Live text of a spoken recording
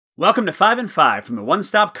Welcome to 5 and 5 from the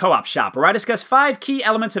One-Stop Co-op Shop, where I discuss 5 key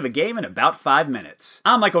elements of a game in about 5 minutes.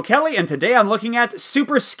 I'm Michael Kelly, and today I'm looking at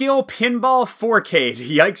Super Skill Pinball 4K.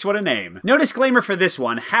 Yikes, what a name. No disclaimer for this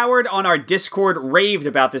one. Howard on our Discord raved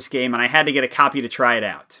about this game, and I had to get a copy to try it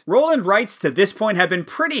out. Roll-and writes to this point have been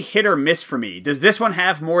pretty hit or miss for me. Does this one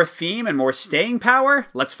have more theme and more staying power?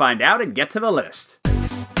 Let's find out and get to the list.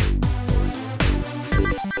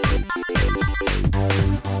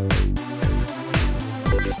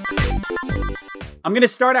 I'm going to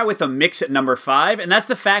start out with a mix at number 5, and that's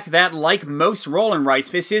the fact that, like most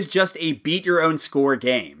roll-and-writes, this is just a beat-your-own-score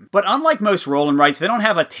game. But unlike most roll-and-writes, they don't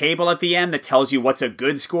have a table at the end that tells you what's a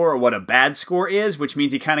good score or what a bad score is, which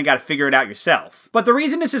means you kind of got to figure it out yourself. But the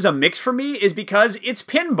reason this is a mix for me is because it's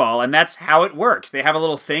pinball, and that's how it works. They have a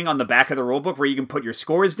little thing on the back of the rulebook where you can put your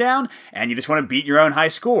scores down, and you just want to beat your own high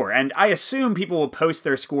score. And I assume people will post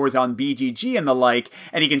their scores on BGG and the like,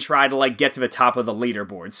 and you can try to, get to the top of the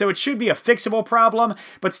leaderboard. So it should be a fixable problem,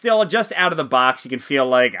 but still, just out of the box, you can feel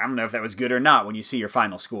like, I don't know if that was good or not when you see your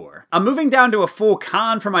final score. I'm moving down to a full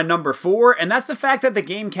con for my number 4, and that's the fact that the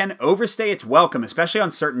game can overstay its welcome, especially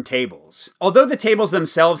on certain tables. Although the tables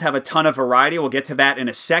themselves have a ton of variety, we'll get to that in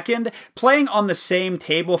a second, playing on the same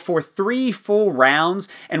table for 3 full rounds,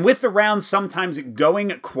 and with the rounds sometimes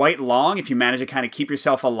going quite long, if you manage to kind of keep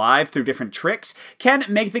yourself alive through different tricks, can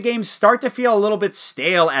make the game start to feel a little bit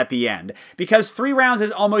stale at the end, because 3 rounds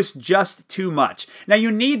is almost just too much. Now,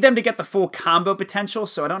 you need them to get the full combo potential,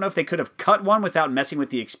 so I don't know if they could have cut one without messing with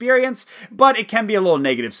the experience, but it can be a little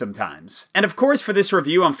negative sometimes. And of course, for this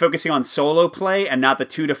review, I'm focusing on solo play and not the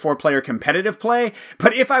 2 to 4 player competitive play,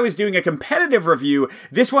 but if I was doing a competitive review,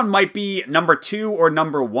 this one might be number 2 or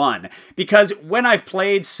number 1, because when I've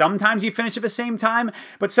played, sometimes you finish at the same time,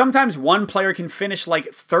 but sometimes one player can finish like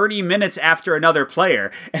 30 minutes after another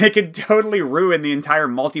player, and it can totally ruin the entire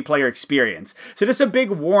multiplayer experience. So just a big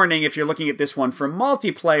warning if you're looking at this one for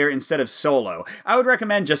multiplayer instead of solo. I would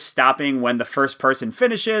recommend just stopping when the first person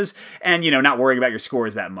finishes and, not worrying about your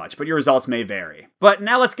scores that much, but your results may vary. But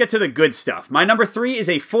now let's get to the good stuff. My number 3 is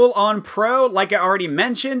a full-on pro, like I already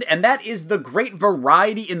mentioned, and that is the great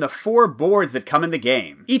variety in the 4 boards that come in the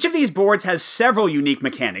game. Each of these boards has several unique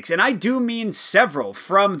mechanics, and I do mean several,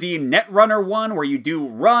 from the Netrunner one where you do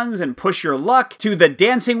runs and push your luck, to the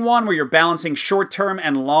dancing one where you're balancing short-term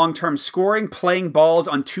and long-term scoring, playing balls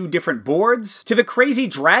on 2 different boards, to the crazy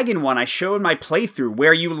dragon one I showed in my playthrough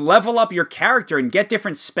where you level up your character and get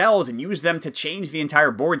different spells and use them to change the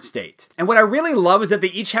entire board state. And what I really love is that they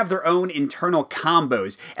each have their own internal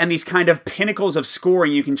combos and these kind of pinnacles of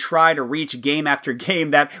scoring you can try to reach game after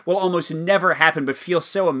game that will almost never happen but feel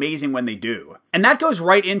so amazing when they do. And that goes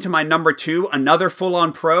right into my number 2, another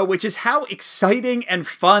full-on pro, which is how exciting and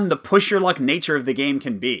fun the push-your-luck nature of the game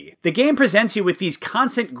can be. The game presents you with these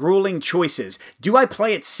constant grueling choices. Do I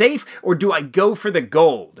play it safe, or do I go for the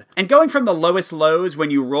gold? And going from the lowest lows when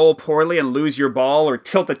you roll poorly and lose your ball or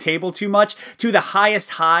tilt the table too much, to the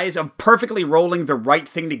highest highs of perfectly rolling the right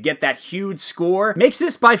thing to get that huge score, makes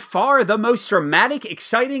this by far the most dramatic,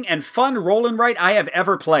 exciting, and fun roll-and-write I have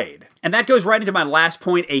ever played. And that goes right into my last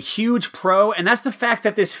point, a huge pro, and that's the fact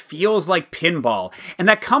that this feels like pinball. And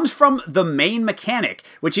that comes from the main mechanic,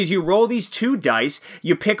 which is you roll these 2 dice,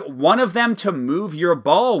 you pick one of them to move your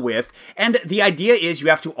ball with, and the idea is you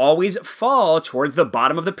have to always fall towards the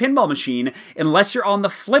bottom of the pinball machine unless you're on the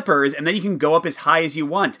flippers, and then you can go up as high as you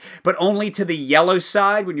want. But only to the yellow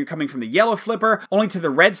side when you're coming from the yellow flipper, only to the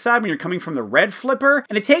red side when you're coming from the red flipper,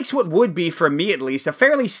 and it takes what would be, for me at least, a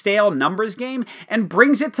fairly stale numbers game and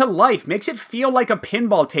brings it to life. Makes it feel like a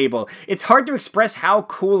pinball table. It's hard to express how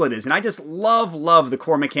cool it is, and I just love the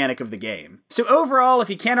core mechanic of the game. So overall, if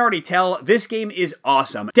you can't already tell, this game is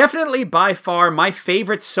awesome. Definitely by far my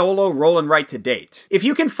favorite solo roll-and-write to date. If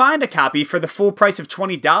you can find a copy for the full price of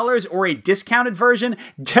 $20 or a discounted version,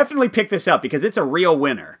 definitely pick this up because it's a real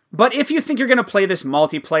winner. But if you think you're going to play this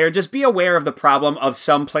multiplayer, just be aware of the problem of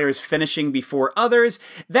some players finishing before others.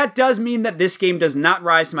 That does mean that this game does not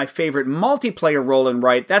rise to my favorite multiplayer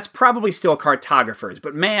roll-and-write. That's probably still Cartographer's,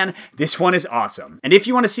 but man, this one is awesome. And if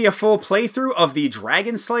you want to see a full playthrough of the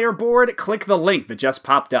Dragon Slayer board, click the link that just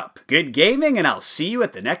popped up. Good gaming, and I'll see you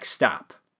at the next stop.